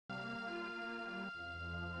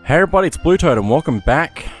Hey everybody, it's BlueToad and welcome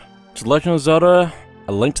back to Legend of Zelda: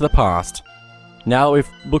 A Link to the Past. Now that we've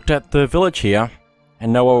looked at the village here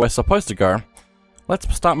and know where we're supposed to go,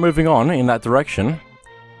 let's start moving on in that direction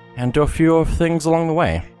and do a few things along the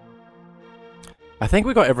way. I think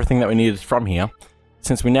we got everything that we needed from here,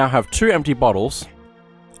 since we now have 2 empty bottles.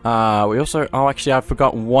 We also... oh, actually, I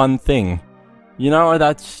forgot one thing. You know,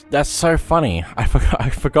 that's so funny. I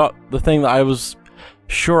forgot the thing that I was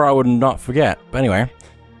sure I would not forget. But anyway,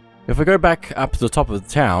 if we go back up to the top of the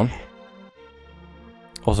town...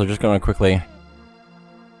 also, just going quickly...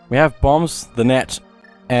 we have bombs, the net,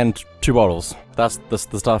 and 2 bottles. That's the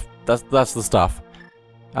stuff. That's the stuff.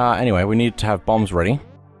 Anyway, we need to have bombs ready.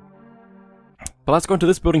 But let's go into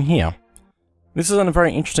this building here. This is in a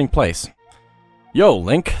very interesting place. Yo,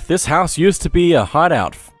 Link, this house used to be a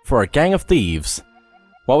hideout for a gang of thieves.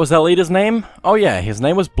 What was that leader's name? Oh yeah, his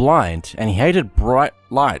name was Blind, and he hated bright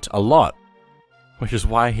light a lot. Which is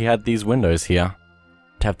why he had these windows here.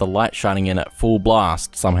 To have the light shining in at full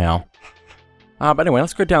blast, somehow. But anyway,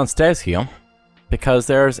 let's go downstairs here. Because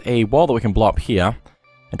there's a wall that we can blow up here.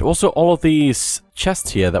 And also all of these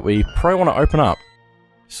chests here that we probably want to open up.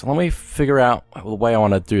 So let me figure out the way I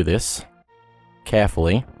want to do this.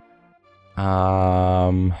 Carefully.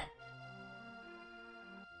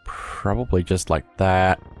 Probably just like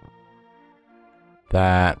that.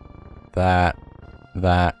 That.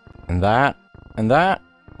 And that. And that.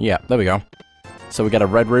 Yeah, there we go. So we got a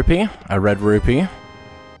red rupee, a red rupee,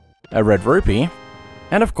 a red rupee,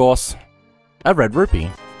 and of course, a red rupee.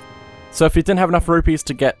 So if you didn't have enough rupees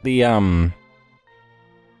to get the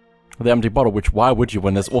empty bottle, which why would you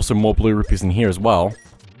when there's also more blue rupees in here as well?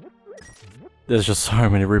 There's just so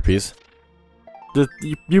many rupees.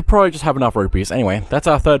 You probably just have enough rupees. Anyway, that's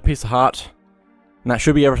our 3rd piece of heart. And that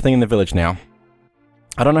should be everything in the village now.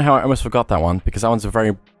 I don't know how I almost forgot that one, because that one's a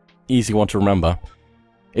very easy one to remember.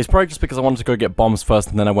 It's probably just because I wanted to go get bombs first,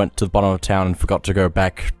 and then I went to the bottom of town and forgot to go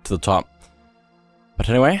back to the top. But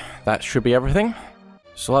anyway, that should be everything.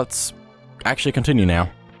 So let's actually continue now.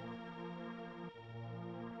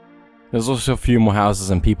 There's also a few more houses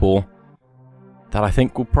and people that I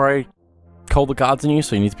think will probably call the guards on you,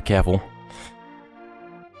 so you need to be careful.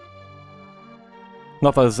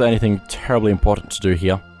 Not that there's anything terribly important to do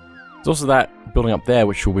here. There's also that building up there,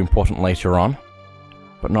 which will be important later on.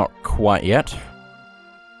 But not quite yet.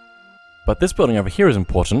 But this building over here is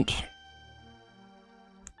important.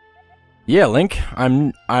 Yeah, Link,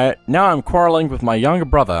 now I'm quarreling with my younger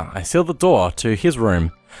brother. I sealed the door to his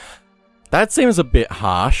room. That seems a bit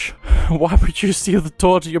harsh. Why would you seal the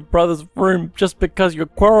door to your brother's room just because you're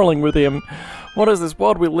quarreling with him? What is this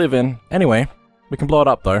world we live in? Anyway, we can blow it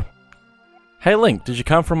up though. Hey Link, did you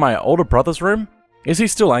come from my older brother's room? Is he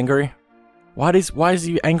still angry? Why is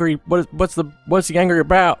he angry? What's he angry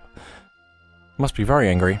about? Must be very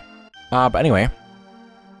angry. But anyway,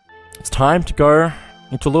 it's time to go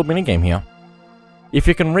into a little mini game here. If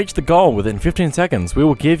you can reach the goal within 15 seconds, we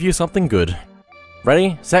will give you something good.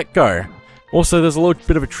 Ready, set, go. Also, there's a little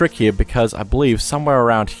bit of a trick here because I believe somewhere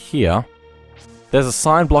around here, there's a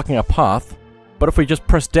sign blocking our path, but if we just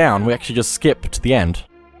press down, we actually just skip to the end.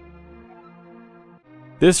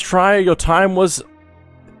 This try, your time was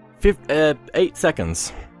 8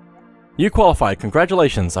 seconds. You qualified,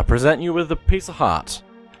 congratulations. I present you with a piece of heart.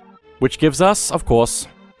 Which gives us, of course,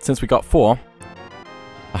 since we got 4,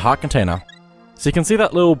 a heart container. So you can see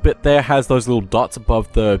that little bit there has those little dots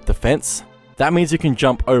above the fence. That means you can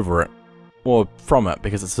jump over it. Or from it,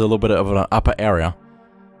 because it's a little bit of an upper area.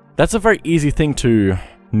 That's a very easy thing to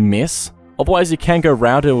miss. Otherwise you can go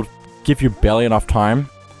around, it will give you barely enough time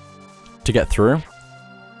to get through.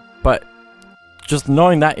 But just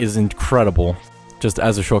knowing that is incredible, just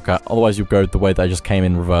as a shortcut. Otherwise you go the way that I just came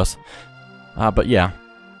in reverse. But yeah.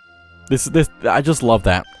 I just love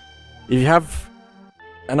that. If you have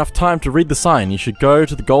enough time to read the sign, you should go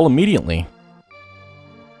to the goal immediately.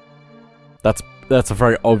 That's a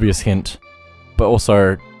very obvious hint. But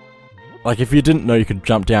also, like if you didn't know you could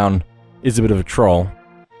jump down, is a bit of a troll.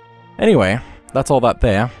 Anyway, that's all that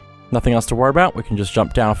there. Nothing else to worry about. We can just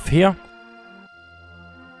jump down off here.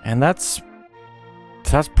 And that's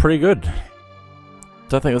pretty good.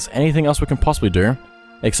 Don't think there's anything else we can possibly do,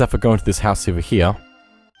 except for going to this house over here.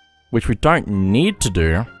 Which we don't need to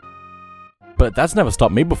do. But that's never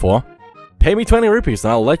stopped me before. Pay me 20 rupees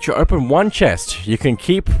and I'll let you open 1 chest. You can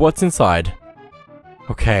keep what's inside.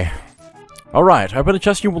 Okay. Alright, open a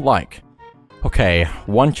chest you would like. Okay,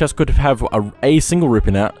 1 chest could have a single rupee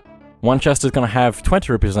in it. 1 chest is going to have 20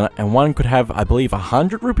 rupees in it. And 1 could have, I believe,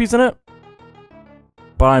 100 rupees in it.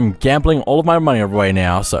 But I'm gambling all of my money away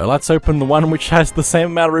now, so let's open the one which has the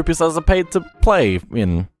same amount of rupees as I paid to play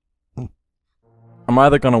in. I'm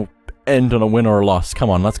either gonna end on a win or a loss. Come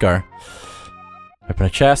on, let's go. Open a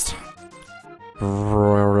chest.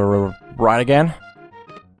 Right again.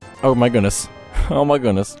 Oh my goodness. Oh my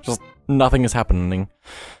goodness. Just nothing is happening.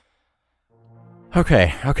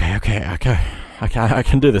 Okay. I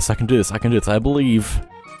can do this. I believe.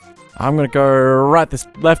 I'm gonna go right this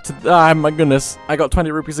left. Ah, my goodness. I got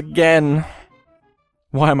 20 rupees again.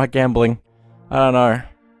 Why am I gambling? I don't know.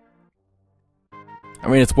 I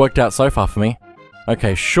mean, it's worked out so far for me.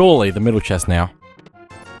 Okay, surely the middle chest now.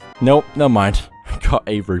 Nope, never mind. Got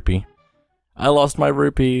a rupee. I lost my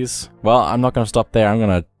rupees. Well, I'm not gonna stop there. I'm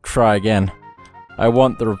gonna try again. I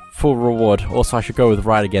want the full reward. Also, I should go with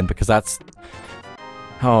right again because that's...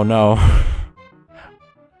 Oh no.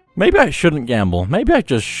 Maybe I shouldn't gamble. Maybe I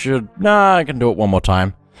just should... Nah, I can do it one more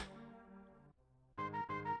time.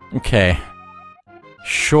 Okay.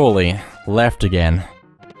 Surely, left again.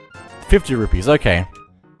 50 rupees, okay.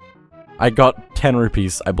 I got 10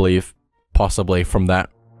 rupees, I believe, possibly, from that.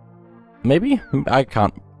 Maybe? I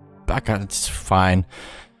can't, it's fine.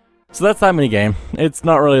 So that's that minigame. It's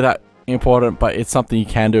not really that important, but it's something you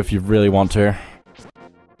can do if you really want to.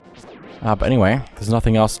 But anyway, there's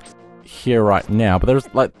nothing else here right now, but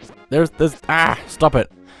stop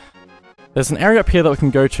it. There's an area up here that we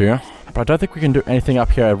can go to, but I don't think we can do anything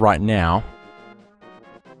up here right now.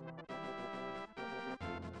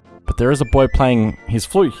 But there is a boy playing his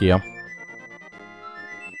flute here,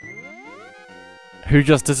 who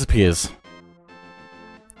just disappears.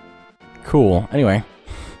 Cool. Anyway.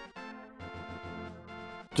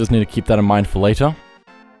 Just need to keep that in mind for later.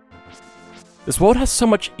 This world has so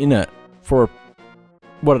much in it for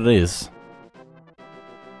what it is.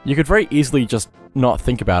 You could very easily just not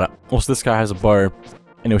think about it. Also, this guy has a bow,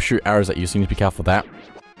 and he'll shoot arrows at you, so you need to be careful with that.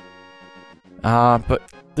 But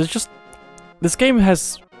there's just... This game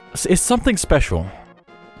has... It's something special.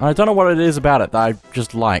 I don't know what it is about it that I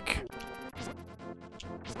just like.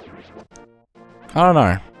 I don't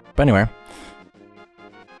know. But anyway.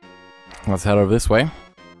 Let's head over this way.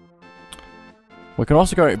 We can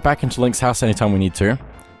also go back into Link's house anytime we need to.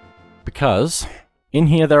 Because in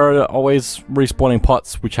here there are always respawning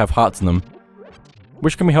pots which have hearts in them.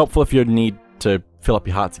 Which can be helpful if you need to fill up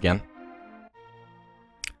your hearts again.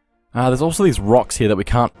 There's also these rocks here that we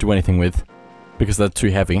can't do anything with. Because they're too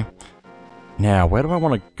heavy. Now, where do I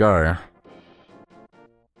want to go?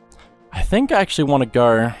 I think I actually want to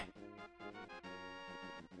go...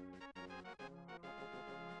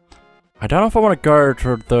 I don't know if I want to go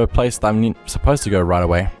to the place that I'm supposed to go right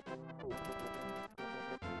away.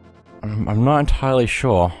 I'm not entirely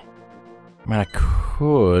sure. I mean, I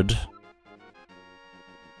could...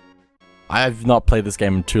 I have not played this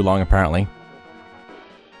game in too long, apparently.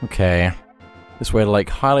 Okay. This way to Lake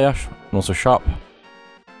Hyliash, and also shop.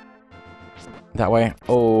 That way.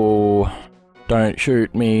 Oh, don't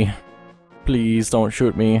shoot me. Please don't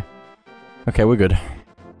shoot me. Okay, we're good.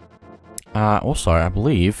 Also, I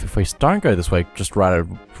believe if we don't go this way, just right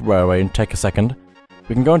away and take a second,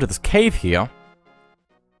 we can go into this cave here.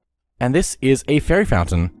 And this is a fairy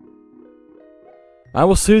fountain. I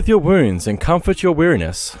will soothe your wounds and comfort your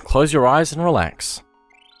weariness. Close your eyes and relax.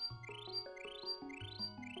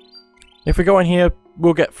 If we go in here,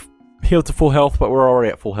 we'll get healed to full health, but we're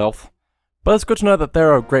already at full health. But it's good to know that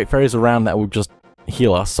there are great fairies around that will just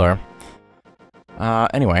heal us, so...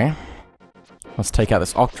 anyway... Let's take out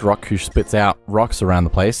this Octorok who spits out rocks around the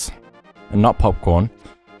place. And not popcorn.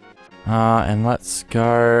 And let's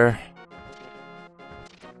go...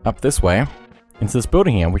 up this way. Into this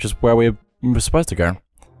building here, which is where we're supposed to go.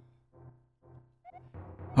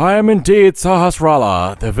 I am indeed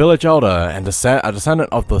Sahasrara, the village elder, and a descendant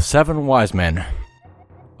of the 7 wise men.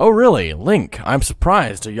 Oh really, Link, I'm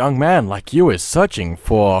surprised a young man like you is searching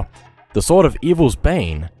for the sword of evil's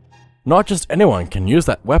bane. Not just anyone can use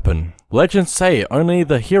that weapon. Legends say only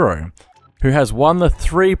the hero, who has won the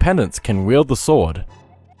 3 pendants, can wield the sword.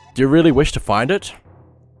 Do you really wish to find it?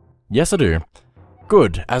 Yes I do.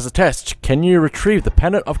 Good, as a test, can you retrieve the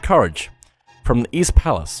Pendant of Courage from the East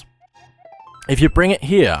Palace? If you bring it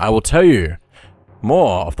here, I will tell you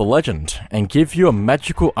more of the legend and give you a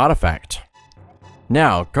magical artifact.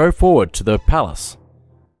 Now, go forward to the palace.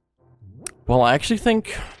 Well, I actually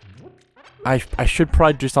think I should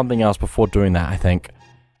probably do something else before doing that, I think.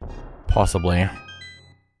 Possibly.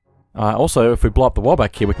 Also, if we blow up the wall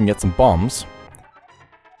back here, we can get some bombs.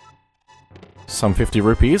 Some 50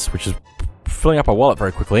 rupees, which is filling up our wallet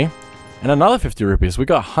very quickly. And another 50 rupees. We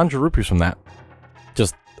got 100 rupees from that.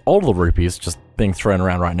 Just all the rupees just being thrown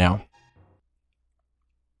around right now.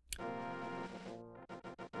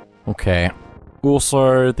 Okay.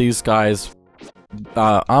 Also, these guys,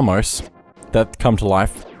 Amos, that come to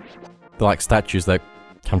life. They're like statues that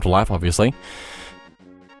come to life, obviously.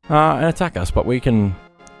 And attack us, but we can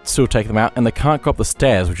still take them out, and they can't go up the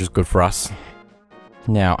stairs, which is good for us.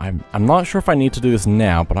 Now, I'm not sure if I need to do this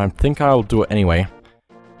now, but I think I'll do it anyway.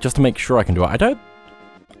 Just to make sure I can do it.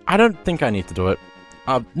 I don't think I need to do it.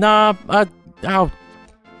 I'm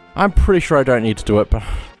pretty sure I don't need to do it, but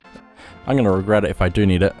I'm gonna regret it if I do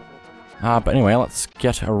need it. But anyway, let's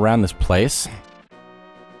get around this place.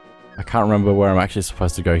 I can't remember where I'm actually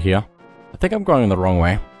supposed to go here. I think I'm going the wrong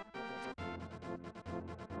way.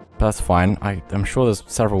 But that's fine. I'm sure there's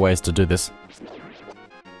several ways to do this.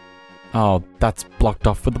 Oh, that's blocked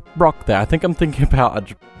off with the rock there. I think I'm thinking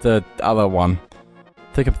about the other one.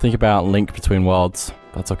 I think I'm thinking about Link Between Worlds.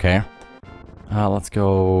 That's okay. Let's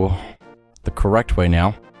go the correct way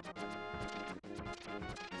now.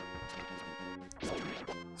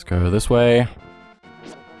 Let's go this way.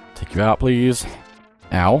 Take you out, please.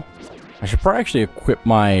 Ow. I should probably actually equip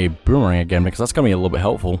my boomerang again, because that's going to be a little bit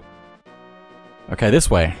helpful. Okay,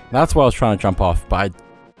 this way. That's why I was trying to jump off, but I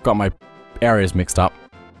got my areas mixed up.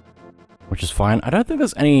 Which is fine. I don't think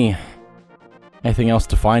there's anything else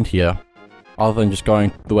to find here, other than just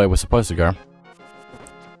going the way we're supposed to go.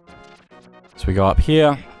 So we go up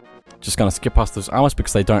here. Just going to skip past those armors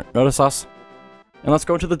because they don't notice us. And let's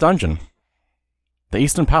go into the dungeon. The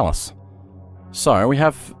Eastern Palace. So, we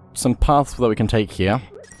have some paths that we can take here.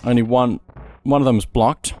 Only one of them is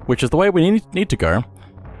blocked, which is the way we need to go.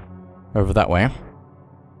 Over that way.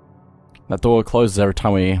 That door closes every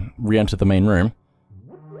time we re-enter the main room.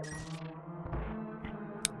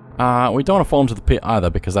 We don't want to fall into the pit either,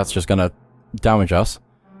 because that's just going to damage us.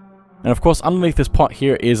 And of course, underneath this pot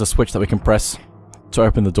here is a switch that we can press to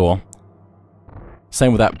open the door.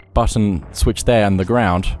 Same with that button switch there and the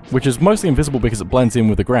ground, which is mostly invisible because it blends in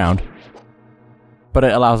with the ground. But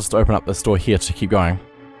it allows us to open up this door here to keep going.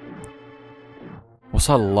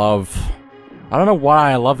 Also, I don't know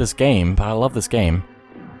why I love this game, but I love this game.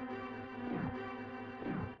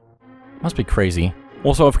 Must be crazy.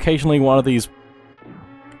 Also, occasionally one of these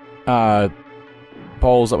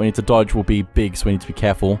balls that we need to dodge will be big, so we need to be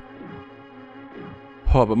careful.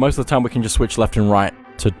 Oh, but most of the time we can just switch left and right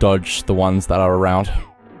to dodge the ones that are around.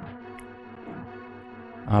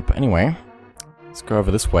 But anyway, let's go over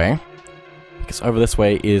this way. Because over this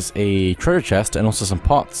way is a treasure chest and also some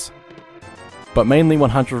pots. But mainly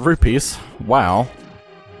 100 rupees. Wow.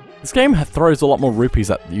 This game throws a lot more rupees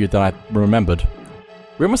at you than I remembered.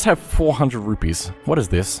 We almost have 400 rupees. What is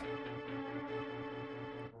this?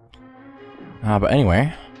 But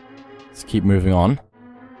anyway, let's keep moving on.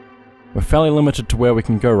 We're fairly limited to where we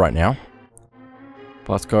can go right now.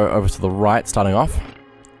 But let's go over to the right, starting off.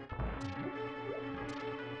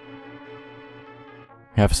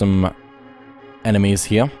 We have some enemies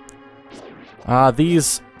here.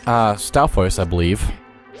 These Stalfos, I believe,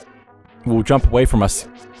 will jump away from us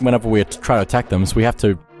whenever we try to attack them, so we have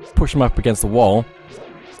to push them up against the wall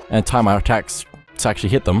and time our attacks to actually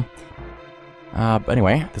hit them. But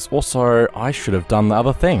anyway, there's also... I should have done the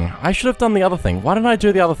other thing. Why didn't I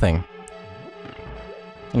do the other thing?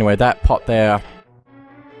 Anyway, that pot there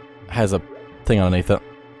has a thing underneath it.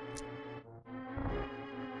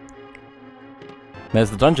 There's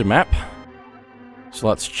the dungeon map. So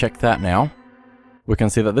let's check that now. We can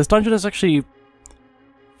see that this dungeon is actually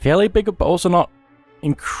fairly big, but also not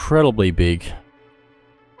incredibly big.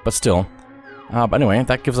 But still. But anyway,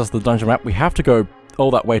 that gives us the dungeon map. We have to go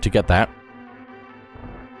all that way to get that.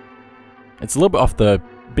 It's a little bit off the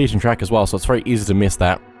beaten track as well, so it's very easy to miss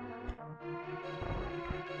that.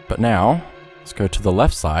 But now, let's go to the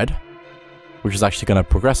left side, which is actually going to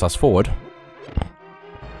progress us forward.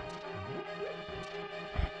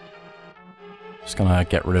 Just gonna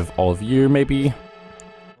get rid of all of you, maybe.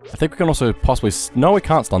 I think we can also possibly... No, we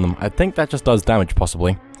can't stun them. I think that just does damage,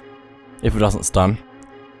 possibly. If it doesn't stun.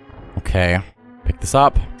 Okay. Pick this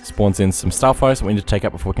up. Spawns in some Stalfos that we need to take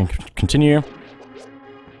out before we can continue.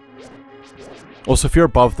 Also, if you're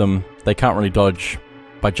above them, they can't really dodge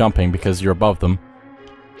by jumping because you're above them.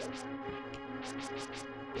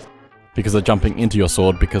 Because they're jumping into your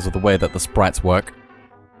sword because of the way that the sprites work.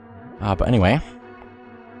 But anyway.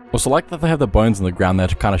 Also like that they have the bones in the ground there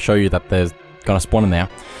to kind of show you that there's gonna spawn in there.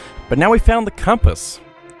 But now we found the compass.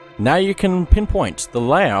 Now you can pinpoint the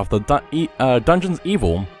layer of the dungeon's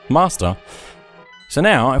evil master. So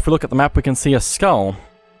now, if we look at the map, we can see a skull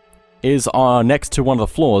is next to one of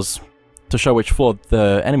the floors to show which floor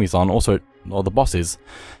the enemy's on, or the boss is.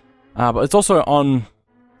 But it's also on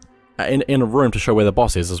in a room to show where the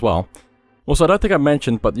boss is as well. Also, I don't think I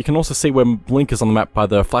mentioned, but you can also see where Link is on the map by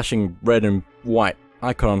the flashing red and white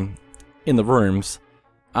icon in the rooms,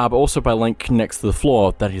 but also by Link next to the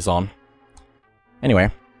floor that he's on. Anyway,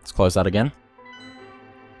 Let's close that again.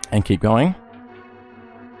 And keep going.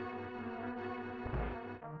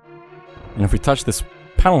 And if we touch this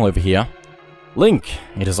panel over here... Link,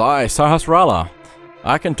 it is I, Sahasrara.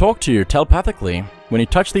 I can talk to you telepathically when you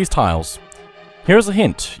touch these tiles. Here's a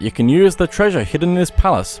hint. You can use the treasure hidden in this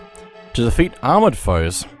palace to defeat armored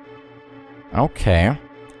foes. Okay.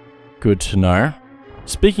 Good to know.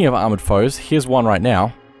 Speaking of armored foes, here's one right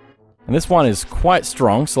now. And this one is quite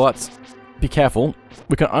strong, so let's be careful.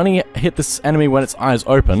 We can only hit this enemy when its eyes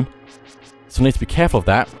open. So we need to be careful of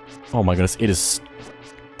that. Oh my goodness, it is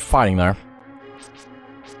fighting though.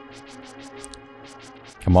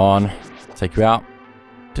 Come on. Take you out.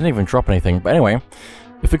 Didn't even drop anything. But anyway,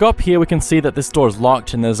 if we go up here, we can see that this door is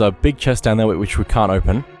locked and there's a big chest down there which we can't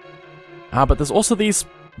open. But there's also these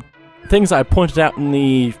things I pointed out in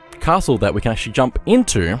the castle that we can actually jump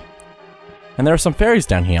into. And there are some fairies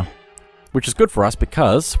down here, which is good for us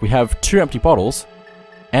because we have 2 empty bottles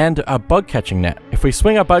and a bug catching net. If we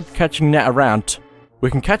swing our bug catching net around,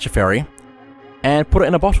 we can catch a fairy and put it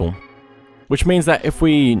in a bottle. Which means that if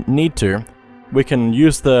we need to, we can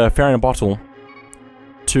use the fairy in a bottle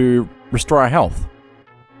to restore our health.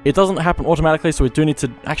 It doesn't happen automatically, so we do need to...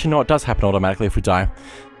 Actually, no, it does happen automatically if we die.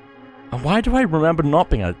 And why do I remember not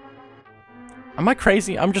being a... Am I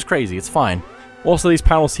crazy? I'm just crazy, it's fine. Also, these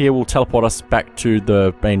panels here will teleport us back to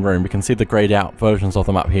the main room. We can see the grayed out versions of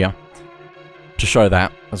them up here to show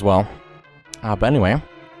that as well. But anyway,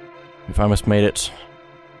 we've almost made it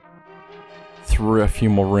through a few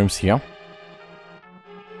more rooms here.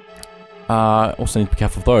 Also need to be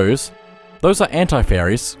careful of those. Those are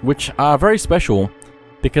anti-fairies, which are very special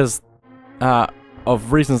because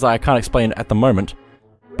of reasons I can't explain at the moment.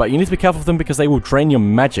 But you need to be careful of them because they will drain your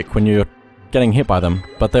magic when you're getting hit by them.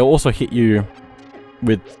 But they'll also hit you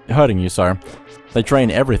with hurting you, so they drain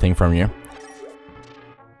everything from you.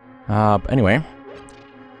 But anyway,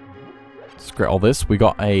 let's get all this. We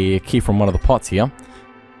got a key from one of the pots here.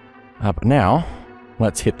 But now,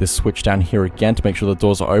 let's hit this switch down here again to make sure the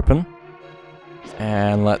doors are open.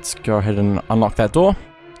 And let's go ahead and unlock that door.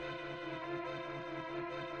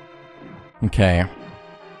 Okay.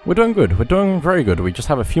 We're doing good. We're doing very good. We just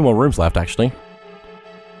have a few more rooms left, actually.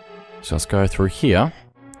 So let's go through here.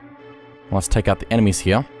 Let's take out the enemies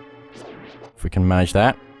here. If we can manage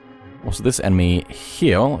that. Also, this enemy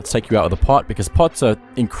here, let's take you out with a pot, because pots are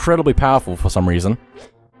incredibly powerful for some reason.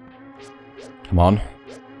 Come on.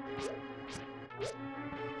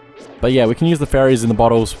 But yeah, we can use the fairies in the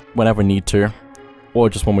bottles whenever we need to. Or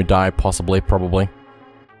just when we die, possibly, probably.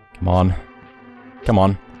 Come on. Come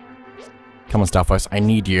on. Come on, Starfox, I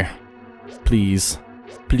need you. Please.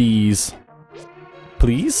 Please.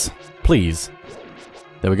 Please? Please.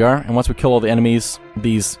 There we go. And once we kill all the enemies,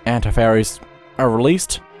 these anti-fairies are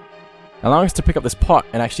released, allowing us to pick up this pot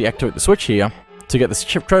and actually activate the switch here to get this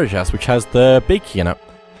treasure chest, which has the big key in it.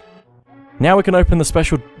 Now we can open the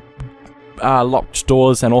special locked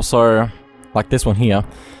doors, and also, like this one here,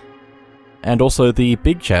 and also the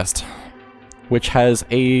big chest, which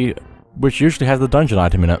usually has the dungeon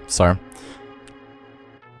item in it, so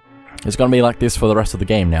it's gonna be like this for the rest of the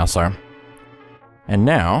game now, so. And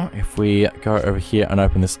now, if we go over here and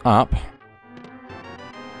open this up,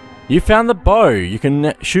 you found the bow! You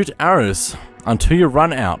can shoot arrows until you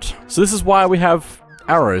run out. So this is why we have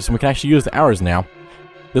arrows, and we can actually use the arrows now.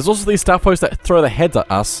 There's also these Starfoes that throw their heads at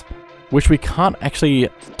us, which we can't actually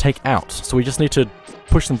take out, so we just need to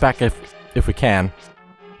push them back if we can,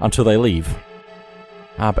 until they leave.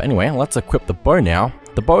 But anyway, let's equip the bow now.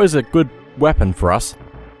 The bow is a good weapon for us.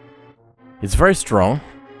 It's very strong.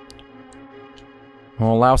 It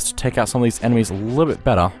will allow us to take out some of these enemies a little bit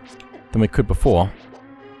better than we could before.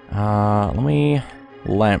 Let me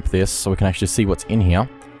lamp this so we can actually see what's in here.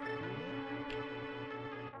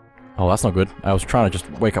 Oh, that's not good. I was trying to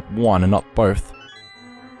just wake up one and not both.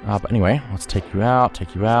 But anyway, let's take you out,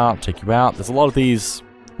 take you out, take you out. There's a lot of these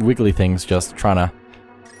wiggly things just trying to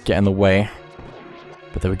get in the way.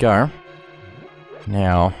 But there we go.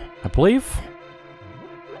 Now, I believe...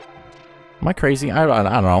 Am I crazy? I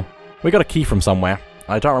don't know. We got a key from somewhere.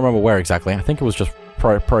 I don't remember where exactly. I think it was just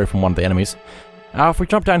probably from one of the enemies. If we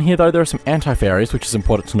jump down here though, there are some anti-fairies, which is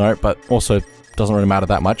important to note, but also doesn't really matter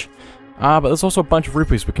that much. But there's also a bunch of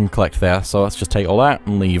rupees we can collect there, so let's just take all that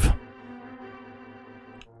and leave.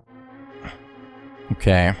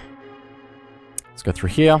 Okay. Let's go through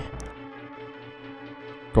here.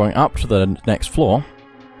 Going up to the next floor.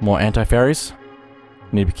 More anti-fairies.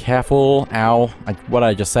 Need to be careful. Ow. What did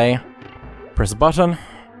I just say? Press the button.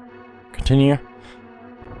 Continue.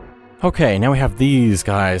 Okay, now we have these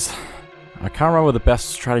guys. I can't remember the best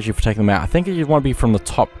strategy for taking them out. I think you want to be from the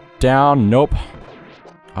top down. Nope.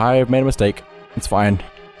 I've made a mistake. It's fine.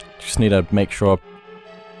 Just need to make sure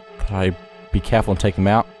that I be careful and take them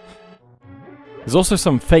out. There's also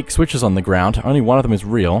some fake switches on the ground. Only one of them is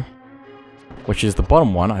real, which is the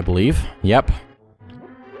bottom one, I believe. Yep.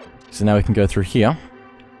 So now we can go through here.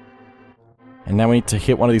 And now we need to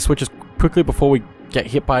hit one of these switches quickly before we get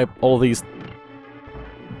hit by all these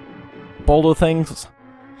boulder things.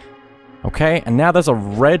 Okay, and now there's a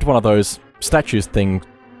red one of those statues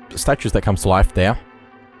that comes to life there,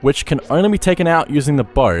 which can only be taken out using the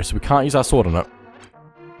bow, so we can't use our sword on it.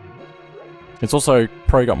 It's also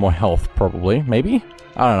probably got more health, probably, maybe?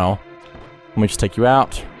 I don't know. Let me just take you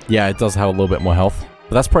out. Yeah, it does have a little bit more health,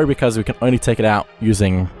 but that's probably because we can only take it out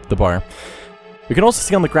using the bow. We can also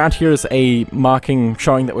see on the ground here is a marking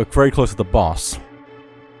showing that we're very close to the boss.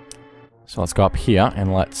 So let's go up here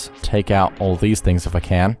and let's take out all these things if I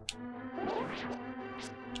can.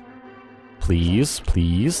 Please,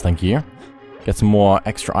 please, thank you. Get some more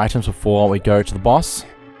extra items before we go to the boss.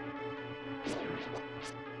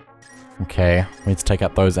 Okay, we need to take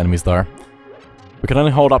out those enemies though. We can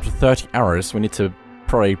only hold up to 30 arrows. We need to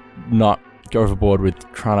probably not go overboard with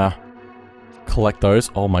trying to collect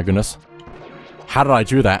those. Oh my goodness. How did I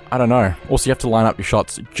do that? I don't know. Also, you have to line up your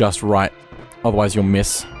shots just right. Otherwise you'll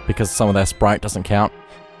miss, because some of their sprite doesn't count.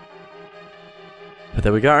 But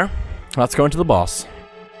there we go. Let's go into the boss.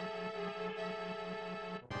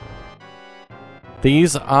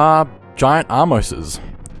 These are giant armoses,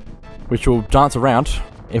 which will dance around.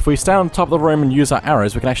 If we stand on top of the room and use our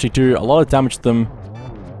arrows, we can actually do a lot of damage to them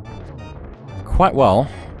quite well.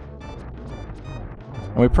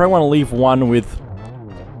 And we probably want to leave one with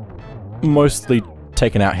mostly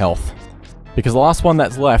taken out health, because the last one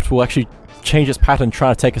that's left will actually change its pattern,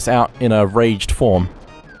 trying to take us out in a raged form.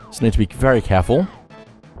 So we need to be very careful.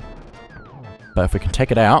 But if we can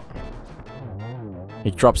take it out,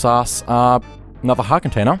 it drops us another heart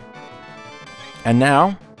container. And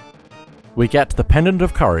now we get the Pendant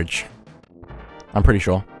of Courage. I'm pretty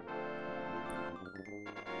sure.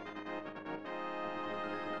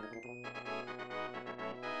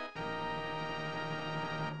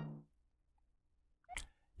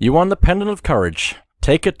 You won the Pendant of Courage.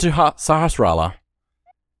 Take it to Sahasrara.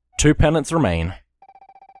 2 pendants remain.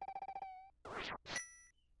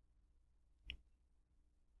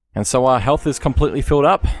 And so our health is completely filled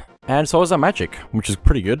up, and so is our magic, which is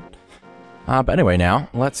pretty good. But anyway now,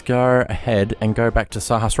 let's go ahead and go back to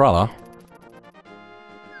Sahasrara.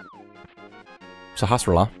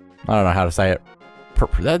 Sahasrara? I don't know how to say it.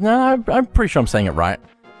 No, I'm pretty sure I'm saying it right.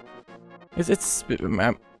 I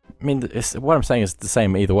mean, what I'm saying is the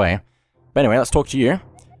same either way. But anyway, let's talk to you.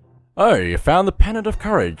 Oh, you found the Pendant of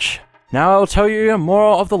Courage. Now I'll tell you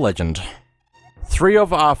more of the legend. 3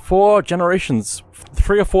 or 4 generations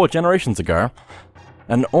ago,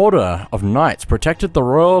 an order of knights protected the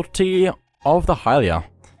royalty of the Hylia.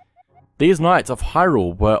 These knights of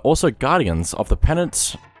Hyrule were also guardians of the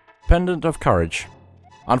Pendant of Courage.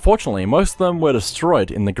 Unfortunately, most of them were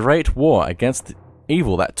destroyed in the Great War against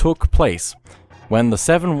evil that took place when the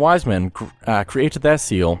 7 wise men created their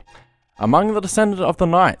seal. Among the descendants of the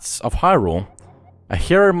Knights of Hyrule, a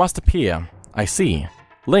hero must appear. I see.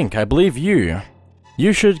 Link, I believe you.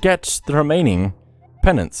 You should get the remaining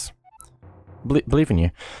pendants. Believe in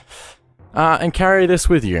you. And carry this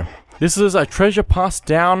with you. This is a treasure passed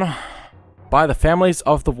down by the families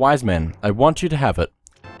of the wise men. I want you to have it.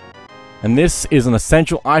 And this is an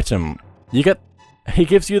essential item. He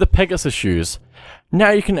gives you the Pegasus shoes.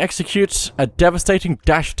 Now you can execute a devastating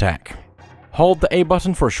dash attack. Hold the A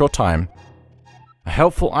button for a short time. A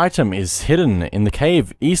helpful item is hidden in the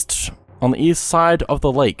cave on the east side of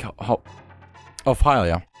the lake of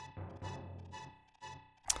Hylia.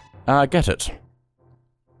 Get it.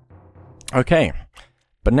 Okay,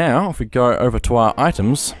 but now if we go over to our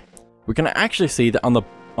items, we can actually see that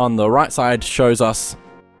on the right side shows us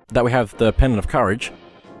that we have the Pendant of Courage,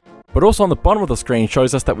 but also on the bottom of the screen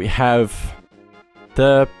shows us that we have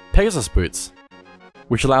the Pegasus boots,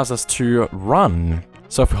 which allows us to run.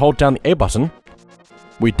 So if we hold down the A button,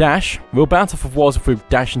 we dash. We'll bounce off of walls if we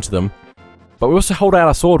dash into them, but we also hold out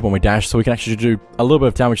our sword when we dash, so we can actually do a little bit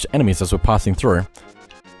of damage to enemies as we're passing through,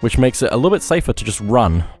 which makes it a little bit safer to just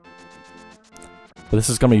run. But this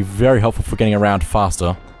is going to be very helpful for getting around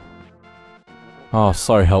faster. Oh,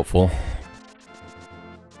 so helpful.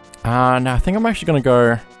 Now I think I'm actually going to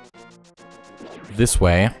go this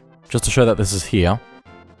way, just to show that this is here,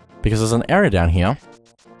 because there's an area down here.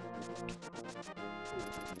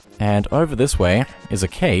 And over this way is a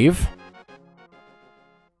cave,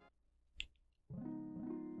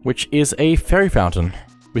 which is a fairy fountain.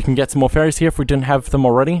 We can get some more fairies here if we didn't have them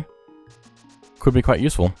already. Could be quite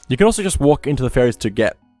useful. You can also just walk into the fairies to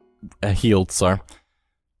get healed, so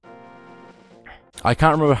I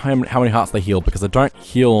can't remember how many hearts they heal, because they don't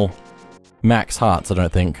heal max hearts, I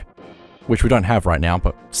don't think. Which we don't have right now,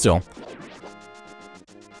 but still.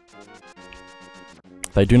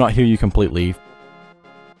 They do not heal you completely,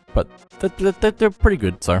 but they're pretty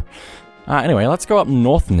good, so. Anyway, let's go up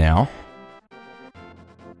north now.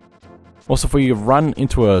 Also, if we run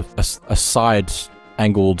into a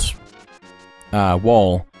side-angled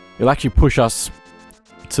wall, it'll actually push us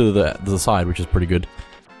to the side, which is pretty good.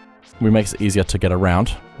 It makes it easier to get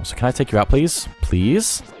around. So can I take you out, please?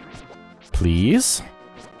 Please? Please?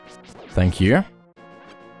 Thank you.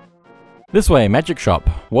 This way, magic shop.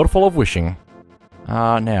 Waterfall of Wishing.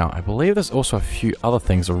 Now, I believe there's also a few other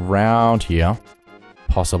things around here.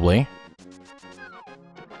 Possibly.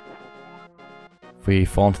 If we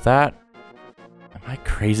fall into that... Am I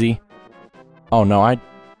crazy? Oh no, I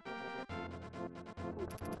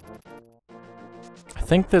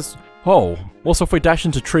think there's... Oh! Also, if we dash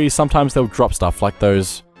into trees, sometimes they'll drop stuff, like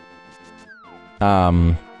those...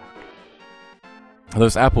 those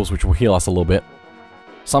apples, which will heal us a little bit.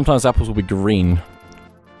 Sometimes apples will be green.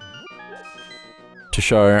 To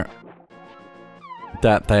show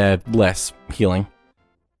that they're less healing.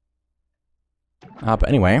 But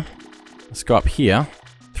anyway, let's go up here,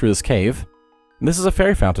 through this cave. And this is a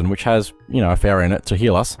fairy fountain, which has, you know, a fairy in it to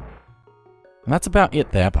heal us. And that's about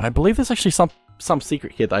it there, but I believe there's actually some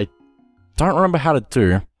secret here that I don't remember how to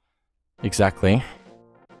do exactly.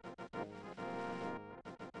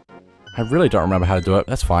 I really don't remember how to do it,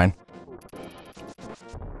 that's fine.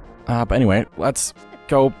 But anyway, let's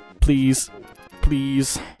go, please.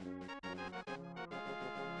 Please.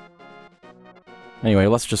 Anyway,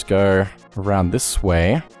 let's just go around this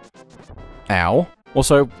way. Ow.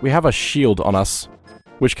 Also, we have a shield on us,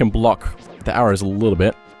 which can block the arrows a little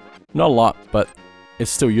bit. Not a lot, but it's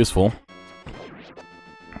still useful.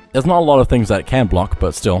 There's not a lot of things that it can block,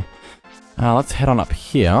 but still. Let's head on up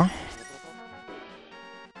here.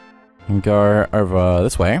 And go over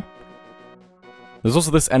this way. There's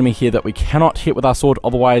also this enemy here that we cannot hit with our sword,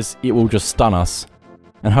 otherwise it will just stun us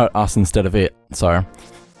and hurt us instead of it, so.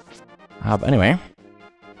 But anyway.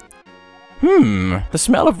 The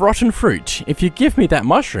smell of rotten fruit. If you give me that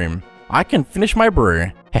mushroom, I can finish my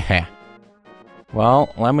brew. Heh.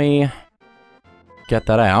 Well, let me get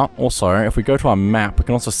that out. Also, if we go to our map, we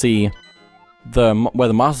can also see where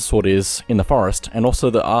the Master Sword is in the forest, and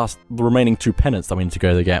also the remaining 2 pendants that we need to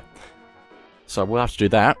go to get. So we'll have to do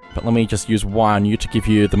that, but let me just use Y on you to give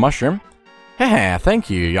you the mushroom. Heh, thank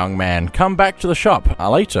you, young man. Come back to the shop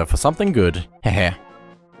later for something good. Heh.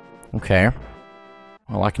 Okay.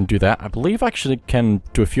 Well, I can do that. I believe I actually can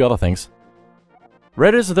do a few other things.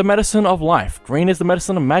 Red is the medicine of life. Green is the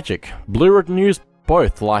medicine of magic. Blue renews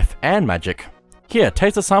both life and magic. Here,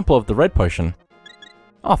 taste a sample of the red potion.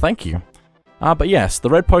 Oh, thank you. But yes, the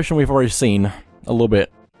red potion we've already seen a little bit,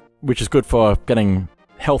 which is good for getting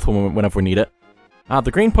health whenever we need it.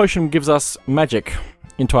 The green potion gives us magic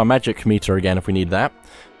into our magic meter again if we need that.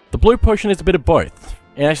 The blue potion is a bit of both.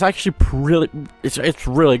 And it's actually it's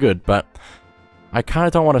really good, but I kind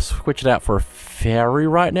of don't want to switch it out for a fairy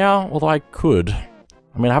right now, although I could.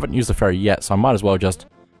 I mean, I haven't used the fairy yet, so I might as well just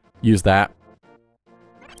use that.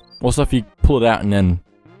 Also, if you pull it out and then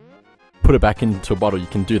put it back into a bottle, you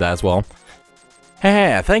can do that as well.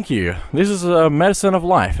 Hey, thank you. This is a medicine of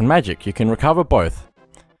life and magic. You can recover both.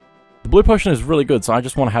 The blue potion is really good, so I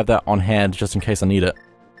just want to have that on hand just in case I need it.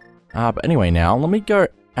 But anyway now, let me go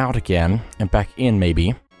out again and back in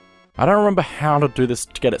maybe. I don't remember how to do this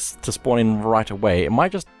to get it to spawn in right away. It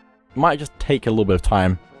might just take a little bit of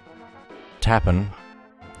time to happen.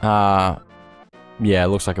 Yeah, it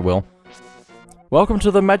looks like it will. Welcome to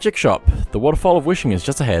the magic shop. The waterfall of wishing is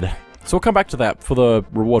just ahead. So we'll come back to that for the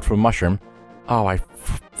reward for a mushroom. Oh, I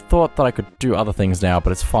thought that I could do other things now,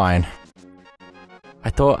 but it's fine.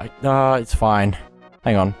 It's fine.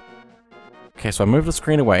 Hang on. Okay, so I moved the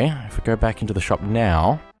screen away. If we go back into the shop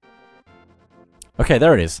now... Okay,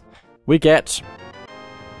 there it is. We get...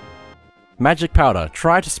 magic powder.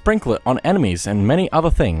 Try to sprinkle it on enemies and many other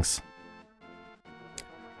things.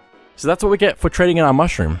 So that's what we get for trading in our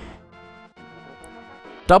mushroom.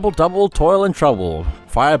 Double, double, toil and trouble.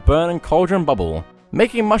 Fire burn and cauldron bubble.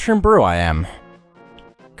 Making mushroom brew I am.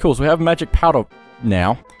 Cool, so we have magic powder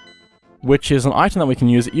now, which is an item that we can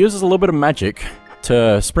use. It uses a little bit of magic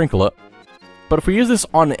to sprinkle it. But if we use this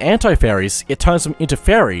on anti-fairies, it turns them into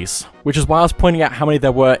fairies, which is why I was pointing out how many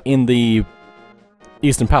there were in the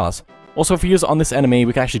Eastern Palace. Also, if we use it on this enemy,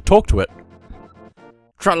 we can actually talk to it.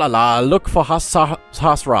 Tra-la-la, look for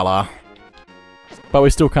Hasrala. But we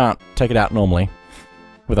still can't take it out normally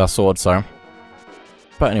with our sword, so...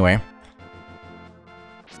 But anyway.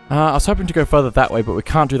 I was hoping to go further that way, but we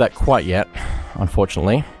can't do that quite yet.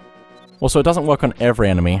 unfortunately. Also, it doesn't work on every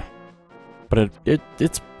enemy, but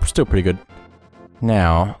it's still pretty good.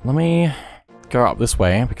 Now, let me go up this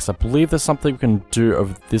way, because I believe there's something we can do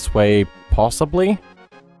over this way, possibly?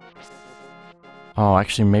 Oh,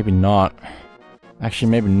 actually, maybe not.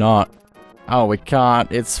 Actually, maybe not. Oh, we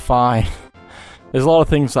can't. It's fine. There's a lot of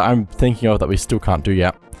things that I'm thinking of that we still can't do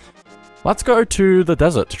yet. Let's go to the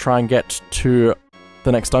desert to try and get to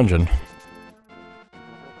the next dungeon.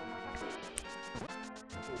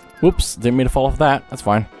 Whoops, didn't mean to fall off that. That's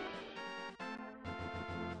fine.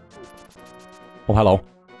 Oh, hello.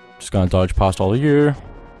 Just gonna dodge past all of you.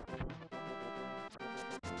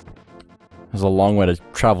 There's a long way to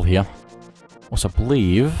travel here. Also, I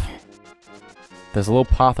believe there's a little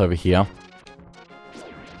path over here.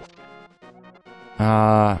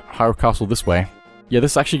 Hyrule Castle this way. Yeah,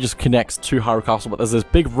 this actually just connects to Hyrule Castle, but there's this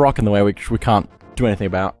big rock in the way which we can't do anything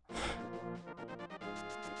about.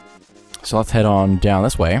 So let's head on down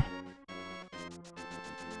this way.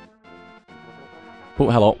 Oh,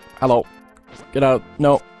 hello. Hello. Get out.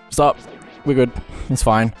 No. Stop. We're good. It's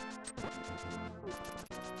fine.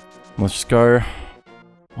 Let's just go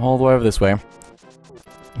all the way over this way.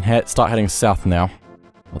 And start heading south now.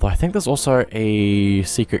 Although I think there's also a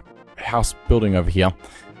secret house building over here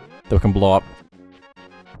that we can blow up.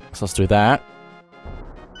 So let's do that.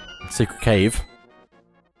 Secret cave.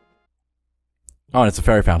 Oh, and it's a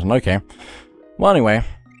fairy fountain. Okay. Well, anyway.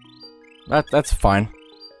 That's fine.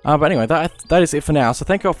 But anyway, that is it for now. So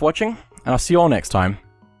thank you all for watching, and I'll see you all next time.